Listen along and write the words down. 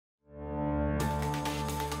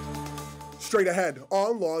Straight ahead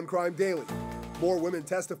on Law and Crime Daily. More women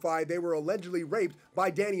testified they were allegedly raped by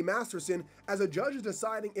Danny Masterson as a judge is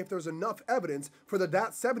deciding if there's enough evidence for the That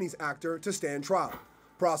 70s actor to stand trial.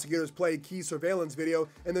 Prosecutors played key surveillance video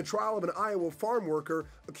in the trial of an Iowa farm worker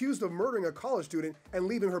accused of murdering a college student and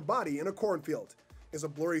leaving her body in a cornfield. Is a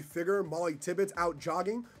blurry figure, Molly Tibbetts, out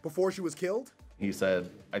jogging before she was killed? He said,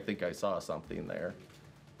 "I think I saw something there."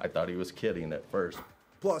 I thought he was kidding at first.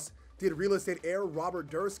 Plus, did real estate heir Robert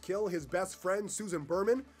Durst kill his best friend Susan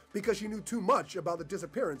Berman because she knew too much about the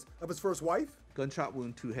disappearance of his first wife? Gunshot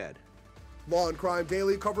wound to head. Law and Crime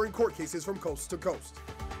Daily covering court cases from coast to coast.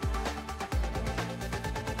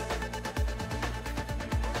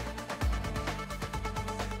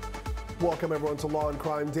 Welcome everyone to Law and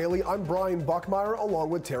Crime Daily. I'm Brian Buckmeyer along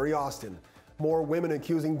with Terry Austin. More women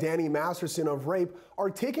accusing Danny Masterson of rape are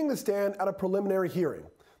taking the stand at a preliminary hearing.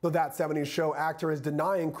 The That 70s Show actor is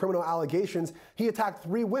denying criminal allegations he attacked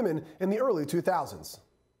 3 women in the early 2000s.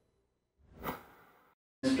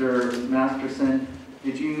 Mr. Masterson,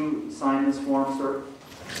 did you sign this form, sir?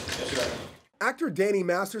 Yes, sir. Actor Danny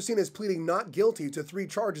Masterson is pleading not guilty to 3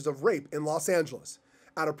 charges of rape in Los Angeles.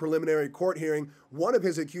 At a preliminary court hearing, one of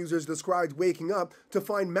his accusers described waking up to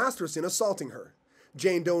find Masterson assaulting her.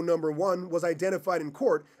 Jane Doe number 1 was identified in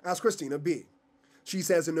court as Christina B. She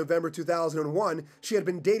says in November 2001, she had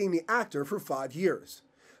been dating the actor for 5 years.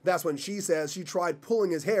 That's when she says she tried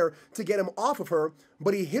pulling his hair to get him off of her,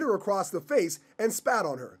 but he hit her across the face and spat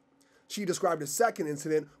on her. She described a second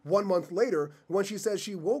incident 1 month later when she says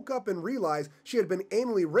she woke up and realized she had been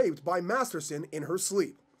anally raped by Masterson in her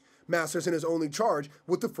sleep. Masterson is only charged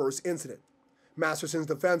with the first incident. Masterson's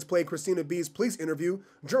defense played Christina B's police interview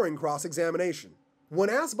during cross-examination. When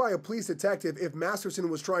asked by a police detective if Masterson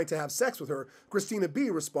was trying to have sex with her, Christina B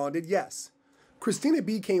responded yes. Christina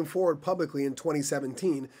B came forward publicly in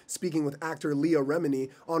 2017, speaking with actor Leah Remini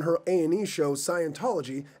on her A&E show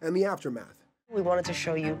Scientology and the Aftermath. We wanted to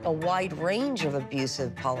show you a wide range of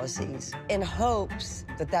abusive policies in hopes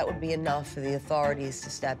that that would be enough for the authorities to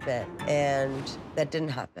step in, and that didn't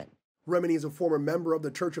happen. Remini is a former member of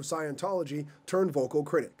the Church of Scientology turned vocal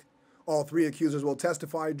critic. All 3 accusers will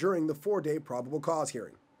testify during the 4-day probable cause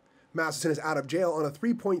hearing. Masterson is out of jail on a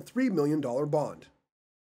 $3.3 million bond.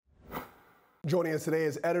 Joining us today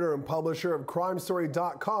is editor and publisher of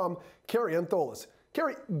CrimeStory.com, Carrie Antholis.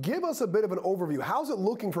 Carrie, give us a bit of an overview. How's it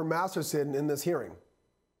looking for Masterson in this hearing?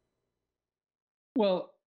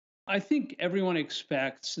 Well, I think everyone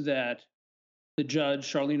expects that the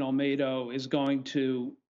judge, Charlene Olmedo, is going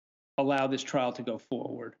to allow this trial to go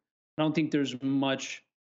forward. I don't think there's much,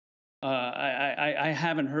 I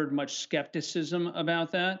haven't heard much skepticism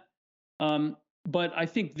about that. But I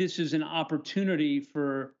think this is an opportunity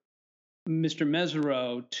for Mr.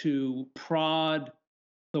 Mesereau to prod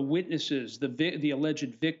the witnesses, the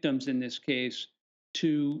alleged victims in this case,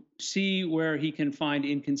 to see where he can find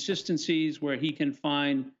inconsistencies, where he can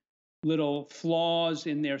find little flaws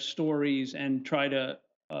in their stories and try to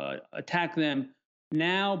attack them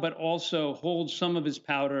now, but also hold some of his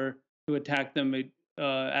powder to attack them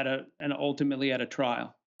and ultimately at a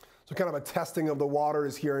trial. So kind of a testing of the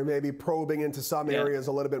waters here and maybe probing into some areas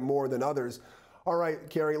a little bit more than others. All right,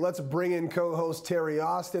 Carrie, let's bring in co-host Terry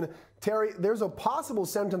Austin. Terry, there's a possible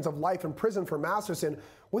sentence of life in prison for Masterson.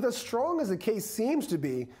 With as strong as the case seems to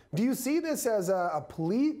be, do you see this as a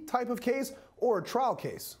plea type of case or a trial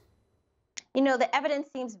case? You know, the evidence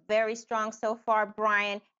seems very strong so far,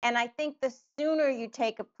 Brian, and I think the sooner you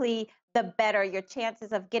take a plea, the better. Your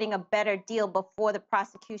chances of getting a better deal before the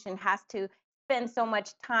prosecution has to spend so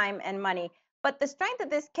much time and money. But the strength of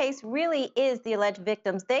this case really is the alleged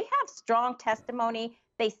victims. They have strong testimony.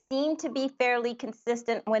 They seem to be fairly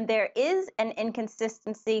consistent. When there is an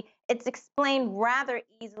inconsistency, it's explained rather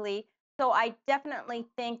easily. So I definitely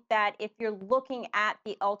think that if you're looking at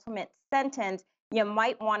the ultimate sentence, you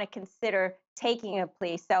might want to consider taking a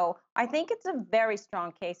plea. So I think it's a very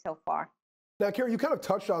strong case so far. Now, Carrie, you kind of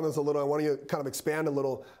touched on this a little. I want you to kind of expand a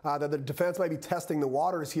little, that the defense might be testing the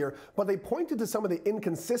waters here, but they pointed to some of the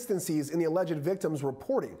inconsistencies in the alleged victims'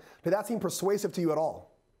 reporting. Did that seem persuasive to you at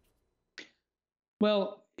all?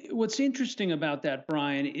 Well, what's interesting about that,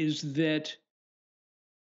 Brian, is that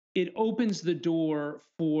it opens the door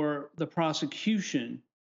for the prosecution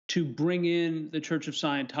to bring in the Church of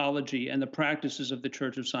Scientology and the practices of the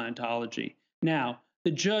Church of Scientology. Now,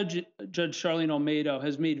 the Judge Charlene Olmedo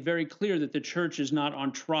has made very clear that the church is not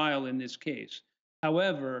on trial in this case.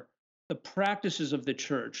 However, the practices of the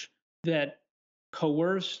church that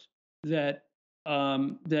coerced, that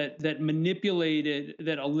manipulated,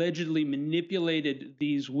 that allegedly manipulated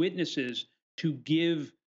these witnesses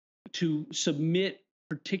to submit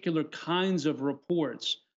particular kinds of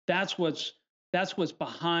reports, that's what's That's what's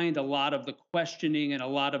behind a lot of the questioning and a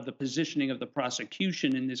lot of the positioning of the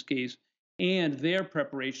prosecution in this case and their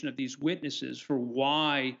preparation of these witnesses for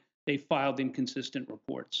why they filed inconsistent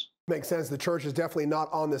reports. Makes sense. The church is definitely not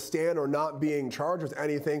on the stand or not being charged with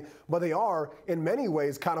anything, but they are in many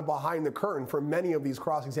ways kind of behind the curtain for many of these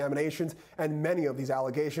cross-examinations and many of these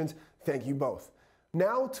allegations. Thank you both.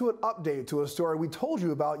 Now to an update to a story we told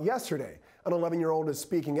you about yesterday. An 11-year-old is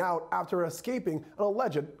speaking out after escaping an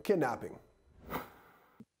alleged kidnapping.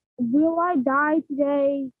 Will I die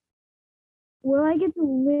today? Will I get to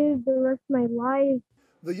live the rest of my life?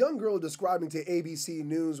 The young girl describing to ABC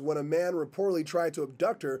News when a man reportedly tried to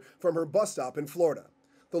abduct her from her bus stop in Florida.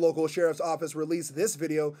 The local sheriff's office released this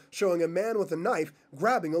video showing a man with a knife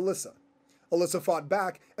grabbing Alyssa. Alyssa fought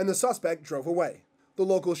back and the suspect drove away. The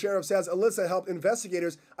local sheriff says Alyssa helped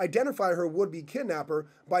investigators identify her would-be kidnapper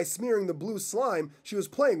by smearing the blue slime she was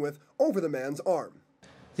playing with over the man's arm.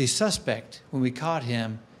 The suspect, when we caught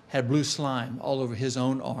him, had blue slime all over his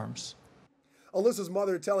own arms. Alyssa's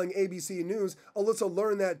mother telling ABC News Alyssa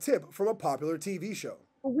learned that tip from a popular TV show.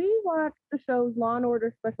 We watch the shows Law and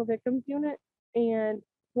Order Special Victims Unit, and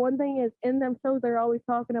one thing is in them shows they're always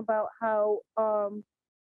talking about how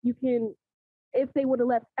you can, if they would have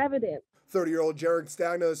left evidence. 30-year-old Jared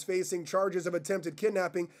Stagna is facing charges of attempted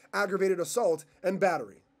kidnapping, aggravated assault, and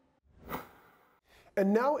battery.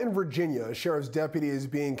 And now in Virginia, a sheriff's deputy is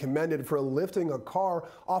being commended for lifting a car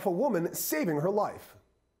off a woman, saving her life.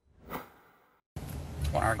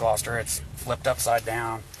 When our Gloucester, it's flipped upside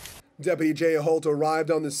down. Deputy Jay Holt arrived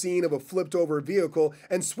on the scene of a flipped-over vehicle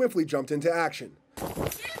and swiftly jumped into action.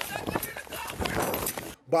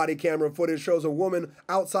 Body camera footage shows a woman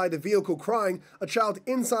outside the vehicle crying, a child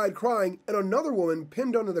inside crying, and another woman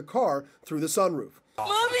pinned under the car through the sunroof.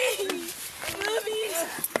 Mommy! Mommy!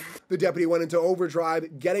 The deputy went into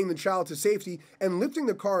overdrive, getting the child to safety and lifting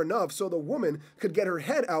the car enough so the woman could get her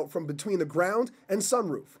head out from between the ground and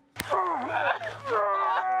sunroof.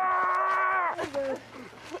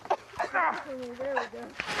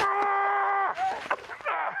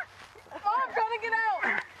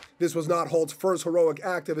 This was not Holt's first heroic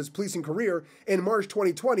act of his policing career. In March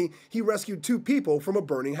 2020, he rescued 2 people from a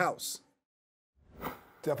burning house.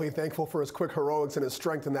 Definitely thankful for his quick heroics and his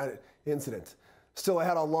strength in that incident. Still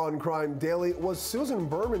ahead on Law and Crime Daily, was Susan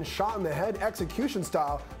Berman shot in the head execution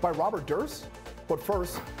style by Robert Durst? But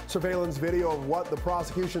first, surveillance video of what the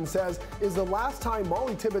prosecution says is the last time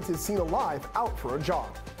Molly Tibbetts is seen alive out for a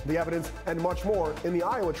jog. The evidence and much more in the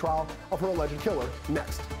Iowa trial of her alleged killer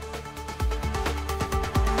next.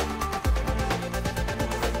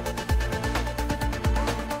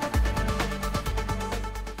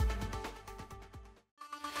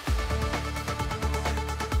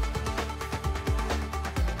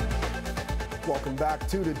 Welcome back.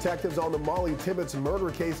 2 detectives on the Molly Tibbetts murder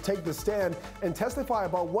case take the stand and testify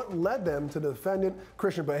about what led them to defendant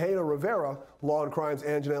Christian Bahena Rivera. Law and Crime's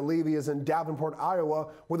Anjanette Levy is in Davenport, Iowa,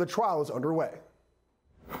 where the trial is underway.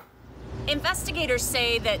 Investigators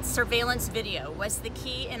say that surveillance video was the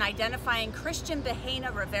key in identifying Christian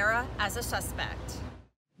Bahena Rivera as a suspect.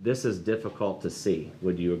 This is difficult to see.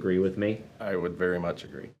 Would you agree with me? I would very much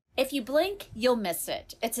agree. If you blink, you'll miss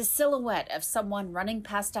it. It's a silhouette of someone running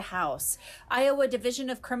past a house. Iowa Division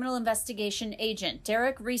of Criminal Investigation agent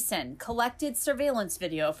Derek Reeson collected surveillance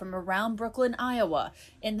video from around Brooklyn, Iowa,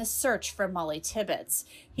 in the search for Molly Tibbetts.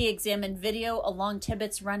 He examined video along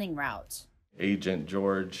Tibbetts' running route. Agent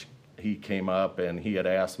George, he came up and he had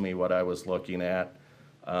asked me what I was looking at.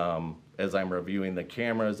 As I'm reviewing the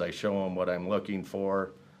cameras, I show him what I'm looking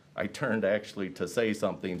for. I turned actually to say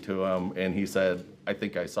something to him, and he said, I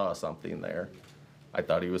think I saw something there. I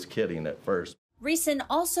thought he was kidding at first. Reeson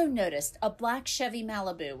also noticed a black Chevy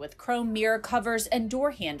Malibu with chrome mirror covers and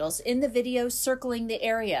door handles in the video circling the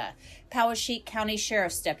area. Poweshiek County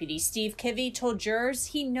Sheriff's Deputy Steve Kivy told jurors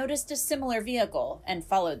he noticed a similar vehicle and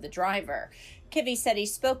followed the driver. Kivy said he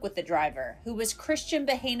spoke with the driver, who was Christian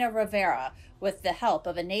Bahena Rivera, with the help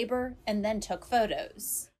of a neighbor, and then took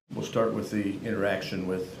photos. We'll start with the interaction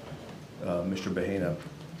with Mr. Bahena.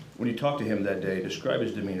 When you talked to him that day, describe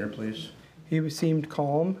his demeanor, please. He seemed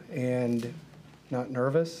calm and not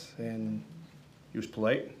nervous, and... He was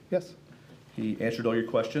polite? Yes. He answered all your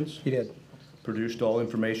questions? He did. Produced all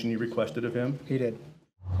information you requested of him? He did.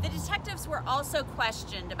 The detectives were also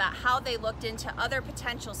questioned about how they looked into other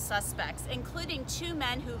potential suspects, including 2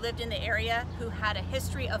 men who lived in the area who had a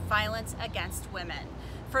history of violence against women.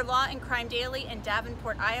 For Law and Crime Daily in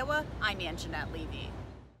Davenport, Iowa, I'm Anjanette Levy.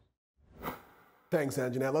 Thanks,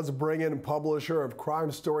 Anjanette. Let's bring in publisher of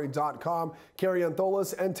CrimeStory.com, Carrie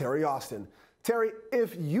Antholis and Terry Austin. Terry,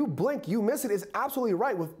 if you blink, you miss it is absolutely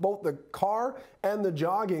right with both the car and the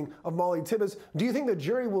jogging of Molly Tibbetts. Do you think the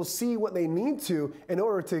jury will see what they need to in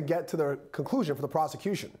order to get to their conclusion for the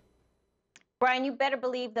prosecution? Brian, you better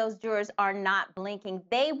believe those jurors are not blinking.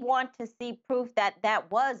 They want to see proof that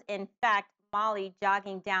that was, in fact, Molly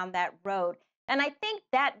jogging down that road. And I think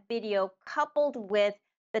that video, coupled with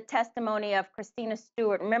the testimony of Christina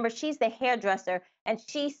Stewart, remember, she's the hairdresser, and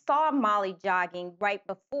she saw Molly jogging right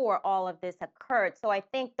before all of this occurred. So I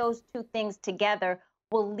think those two things together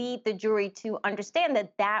will lead the jury to understand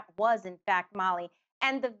that that was, in fact, Molly.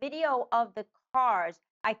 And the video of the cars,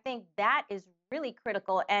 I think that is really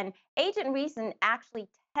critical. And Agent Reason actually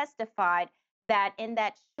testified that in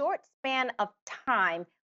that short span of time,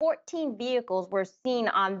 14 vehicles were seen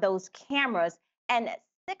on those cameras, and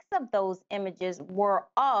 6 of those images were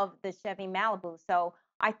of the Chevy Malibu. So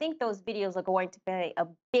I think those videos are going to play a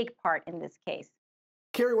big part in this case.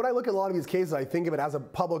 Carrie, when I look at a lot of these cases, I think of it as a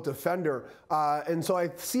public defender. And so I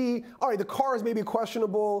see, all right, the car is maybe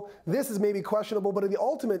questionable, this is maybe questionable, but at the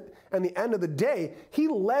ultimate and the end of the day, he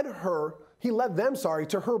led them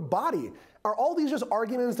to her body. Are all these just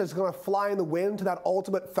arguments that's going to fly in the wind to that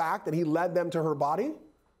ultimate fact that he led them to her body?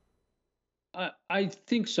 I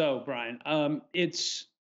think so, Brian. It's,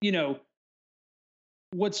 you know,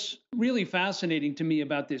 what's really fascinating to me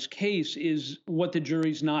about this case is what the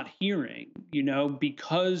jury's not hearing, you know,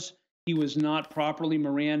 because he was not properly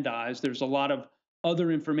Mirandized. There's a lot of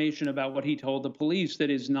other information about what he told the police that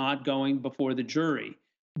is not going before the jury.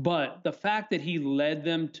 But the fact that he led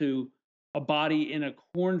them to a body in a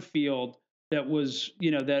cornfield that was,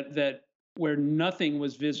 you know, that where nothing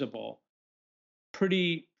was visible,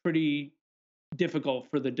 pretty difficult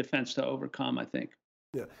for the defense to overcome, I think.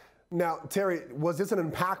 Yeah. Now, Terry, was this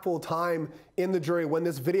an impactful time in the jury when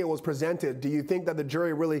this video was presented? Do you think that the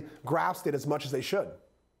jury really grasped it as much as they should?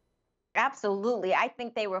 Absolutely. I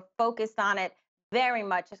think they were focused on it very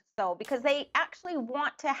much so because they actually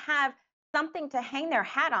want to have something to hang their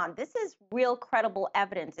hat on. This is real credible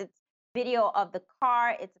evidence. It's video of the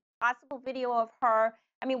car. It's a possible video of her.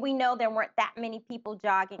 I mean, we know there weren't that many people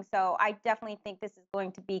jogging, so I definitely think this is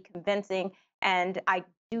going to be convincing, and I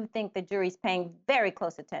do think the jury's paying very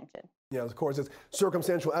close attention. Yeah, of course, it's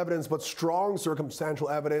circumstantial evidence, but strong circumstantial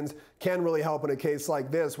evidence can really help in a case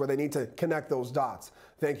like this where they need to connect those dots.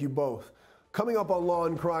 Thank you both. Coming up on Law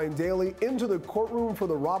and Crime Daily, into the courtroom for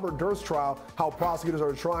the Robert Durst trial, how prosecutors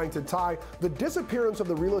are trying to tie the disappearance of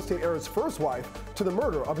the real estate heiress' first wife to the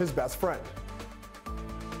murder of his best friend.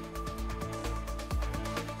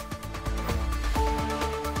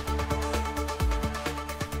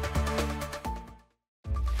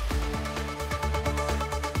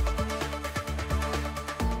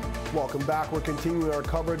 Welcome back. We're continuing our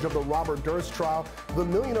coverage of the Robert Durst trial, the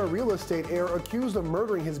millionaire real estate heir accused of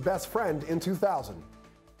murdering his best friend in 2000.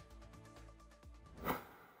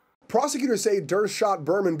 Prosecutors say Durst shot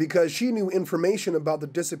Berman because she knew information about the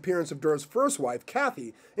disappearance of Durst's first wife,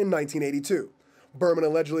 Kathy, in 1982. Berman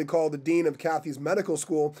allegedly called the dean of Kathy's medical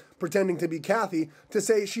school, pretending to be Kathy, to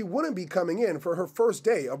say she wouldn't be coming in for her first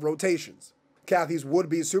day of rotations. Kathy's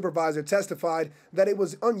would-be supervisor testified that it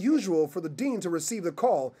was unusual for the dean to receive the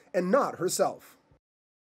call and not herself.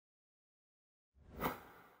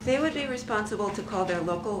 They would be responsible to call their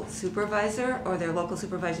local supervisor or their local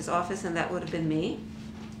supervisor's office, and that would have been me.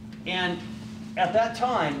 And at that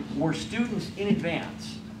time, were students in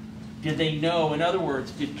advance? Did they know, in other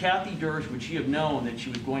words, did Kathy Durst, would she have known that she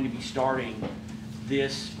was going to be starting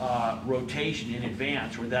this rotation in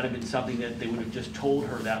advance, or would that have been something that they would have just told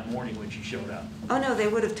her that morning when she showed up? Oh no, they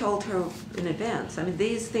would have told her in advance. I mean,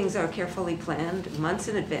 these things are carefully planned months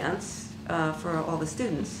in advance for all the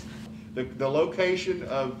students. The location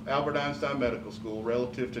of Albert Einstein Medical School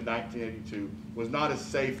relative to 1982 was not a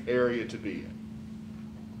safe area to be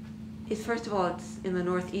in. First of all, it's in the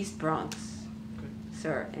Northeast Bronx,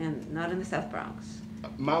 sir, and not in the South Bronx.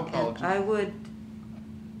 My apologies. And I would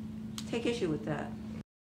take issue with that.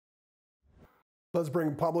 Let's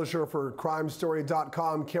bring publisher for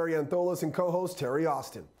crimestory.com, Carrie Antholis, and co-host Terry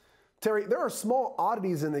Austin. Terry, there are small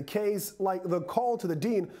oddities in the case, like the call to the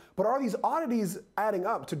dean, but are these oddities adding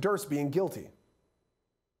up to Durst being guilty?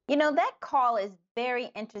 You know, that call is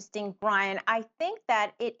very interesting, Brian. I think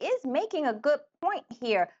that it is making a good point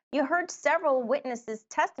here. You heard several witnesses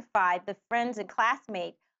testify, the friends and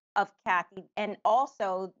classmates of Kathy, and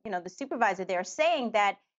also, you know, the supervisor there, saying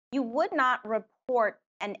that you would not report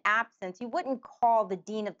an absence. You wouldn't call the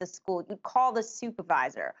dean of the school. You'd call the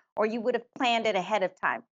supervisor, or you would have planned it ahead of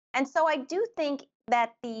time. And so I do think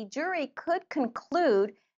that the jury could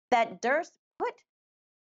conclude that Durst put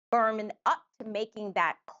Berman up to making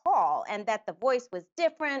that call, and that the voice was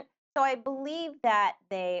different, So I believe that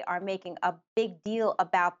they are making a big deal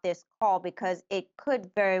about this call because it could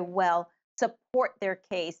very well support their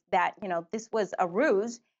case that, this was a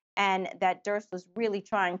ruse and that Durst was really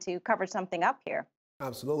trying to cover something up here.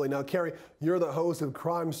 Absolutely. Now, Carrie, you're the host of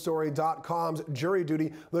CrimeStory.com's Jury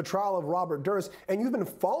Duty, the trial of Robert Durst, and you've been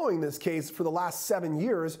following this case for the last 7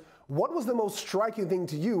 years. What was the most striking thing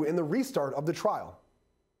to you in the restart of the trial?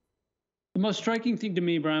 The most striking thing to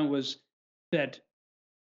me, Brian, was that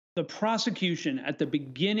the prosecution at the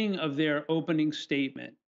beginning of their opening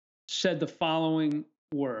statement said the following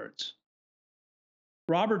words.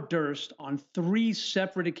 Robert Durst, on 3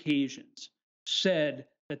 separate occasions, said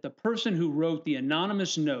that the person who wrote the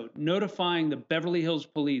anonymous note notifying the Beverly Hills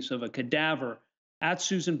police of a cadaver at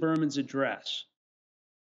Susan Berman's address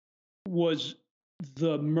was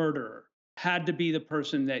the murderer, had to be the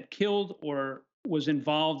person that killed or was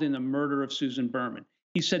involved in the murder of Susan Berman.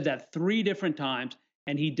 He said that 3 different times,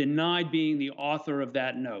 and he denied being the author of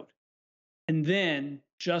that note. And then,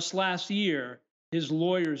 just last year, his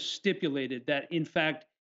lawyers stipulated that, in fact,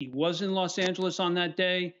 he was in Los Angeles on that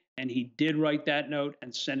day, and he did write that note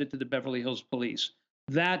and send it to the Beverly Hills police.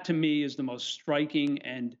 That, to me, is the most striking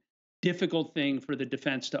and difficult thing for the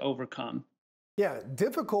defense to overcome. Yeah,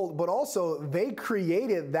 difficult, but also they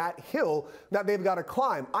created that hill that they've got to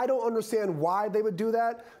climb. I don't understand why they would do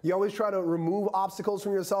that. You always try to remove obstacles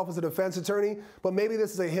from yourself as a defense attorney, but maybe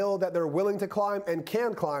this is a hill that they're willing to climb and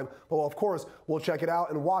can climb. But well, of course, we'll check it out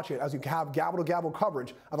and watch it as you have gavel-to-gavel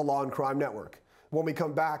coverage of the Law and Crime Network. When we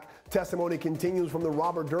come back, testimony continues from the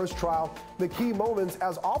Robert Durst trial, the key moments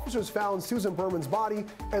as officers found Susan Berman's body,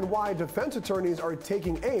 and why defense attorneys are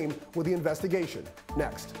taking aim with the investigation.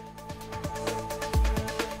 Next.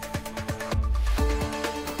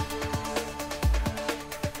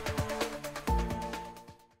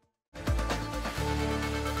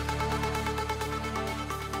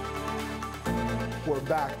 We're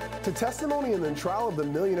back to testimony in the trial of the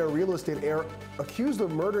millionaire real estate heir accused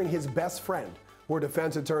of murdering his best friend, where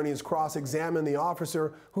defense attorneys cross-examined the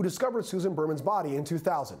officer who discovered Susan Berman's body in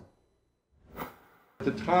 2000. At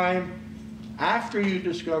the time after you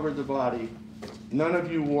discovered the body, none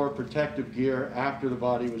of you wore protective gear after the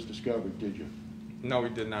body was discovered, did you? No, we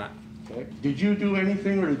did not. Okay. Did you do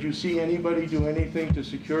anything, or did you see anybody do anything to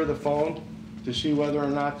secure the phone to see whether or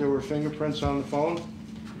not there were fingerprints on the phone?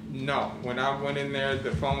 No. When I went in there,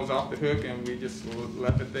 the phone was off the hook and we just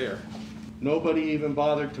left it there. Nobody even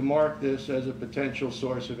bothered to mark this as a potential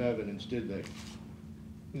source of evidence, did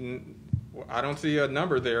they? I don't see a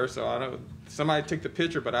number there, so I don't. Somebody took the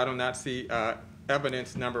picture, but I do not see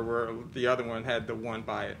evidence number where the other one had the one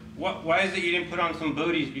by it. Why is it you didn't put on some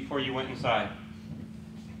booties before you went inside?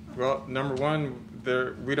 Well, number one,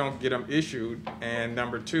 we don't get them issued, and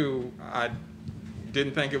number two, I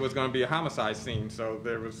didn't think it was going to be a homicide scene, so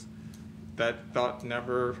that thought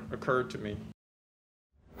never occurred to me.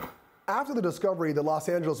 After the discovery, the Los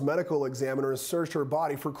Angeles medical examiner searched her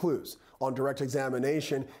body for clues. On direct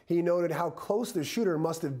examination, he noted how close the shooter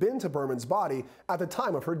must have been to Berman's body at the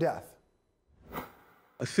time of her death.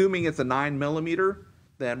 Assuming it's a 9mm,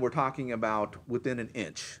 then we're talking about within an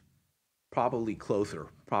inch, probably closer,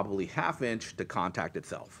 probably ½ inch to contact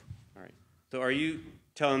itself. All right. So are you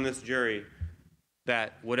telling this jury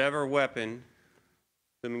that whatever weapon,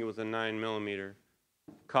 assuming it was a 9mm,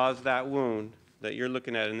 caused that wound that you're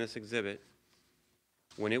looking at in this exhibit,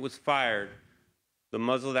 when it was fired, the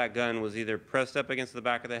muzzle of that gun was either pressed up against the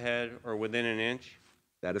back of the head or within an inch?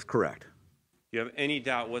 That is correct. Do you have any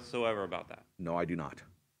doubt whatsoever about that? No, I do not.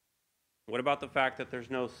 What about the fact that there's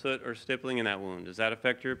no soot or stippling in that wound? Does that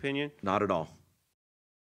affect your opinion? Not at all.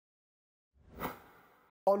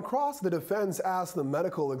 On cross, the defense asked the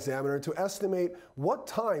medical examiner to estimate what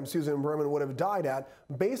time Susan Berman would have died at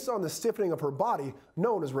based on the stiffening of her body,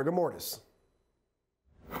 known as rigor mortis.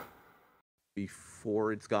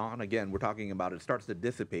 Before it's gone, again, we're talking about it starts to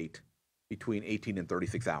dissipate between 18 and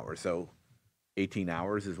 36 hours. So 18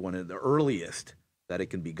 hours is one of the earliest that it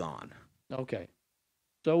can be gone. Okay.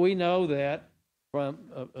 So we know that from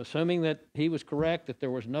assuming that he was correct, that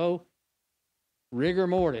there was no rigor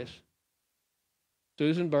mortis,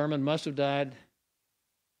 Susan Berman must have died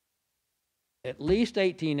at least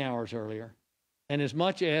 18 hours earlier and as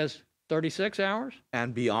much as 36 hours?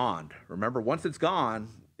 And beyond. Remember, once it's gone,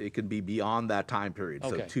 it can be beyond that time period.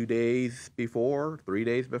 Okay. So 2 days before, 3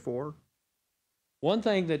 days before. One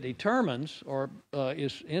thing that determines or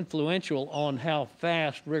is influential on how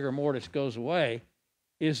fast rigor mortis goes away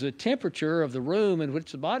is the temperature of the room in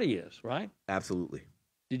which the body is, right? Absolutely.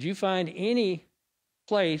 Did you find any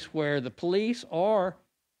place where the police or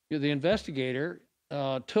the investigator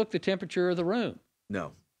took the temperature of the room?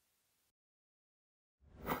 No.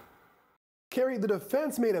 Carrie, the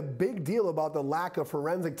defense made a big deal about the lack of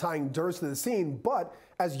forensic tying Durst to the scene, but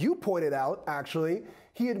as you pointed out, actually,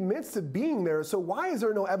 he admits to being there, so why is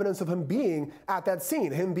there no evidence of him being at that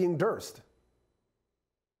scene, him being Durst?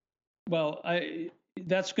 Well,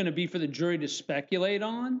 that's going to be for the jury to speculate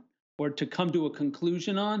on or to come to a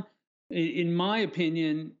conclusion on. In my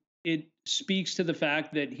opinion, it speaks to the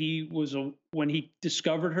fact that he was, when he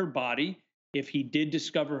discovered her body, if he did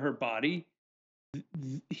discover her body,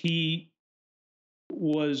 he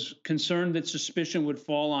was concerned that suspicion would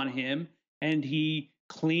fall on him, and he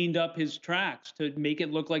cleaned up his tracks to make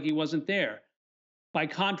it look like he wasn't there. By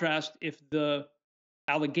contrast, if the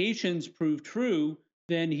allegations prove true,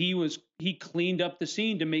 then he cleaned up the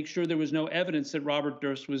scene to make sure there was no evidence that Robert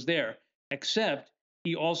Durst was there, except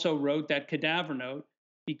he also wrote that cadaver note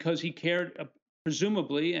because he cared,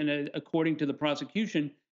 presumably, and according to the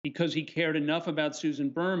prosecution, because he cared enough about Susan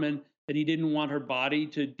Berman that he didn't want her body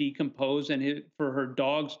to decompose and for her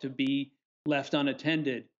dogs to be left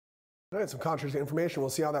unattended. All right, some contradicting information. We'll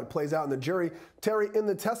see how that plays out in the jury. Terry, in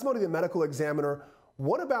the testimony of the medical examiner,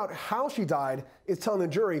 what about how she died is telling the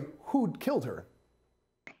jury who killed her?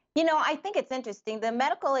 You know, I think it's interesting. The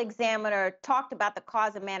medical examiner talked about the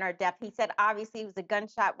cause and manner of death. He said obviously it was a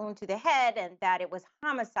gunshot wound to the head and that it was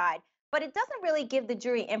homicide. But it doesn't really give the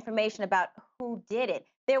jury information about who did it.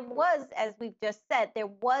 There was, as we've just said, there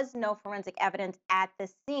was no forensic evidence at the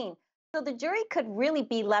scene. So the jury could really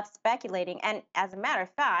be left speculating. And as a matter of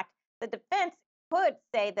fact, the defense could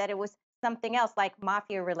say that it was something else, like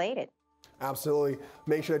mafia related. Absolutely.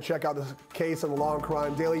 Make sure to check out this case on the Law and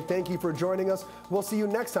Crime Daily. Thank you for joining us. We'll see you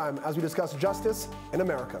next time as we discuss justice in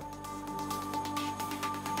America.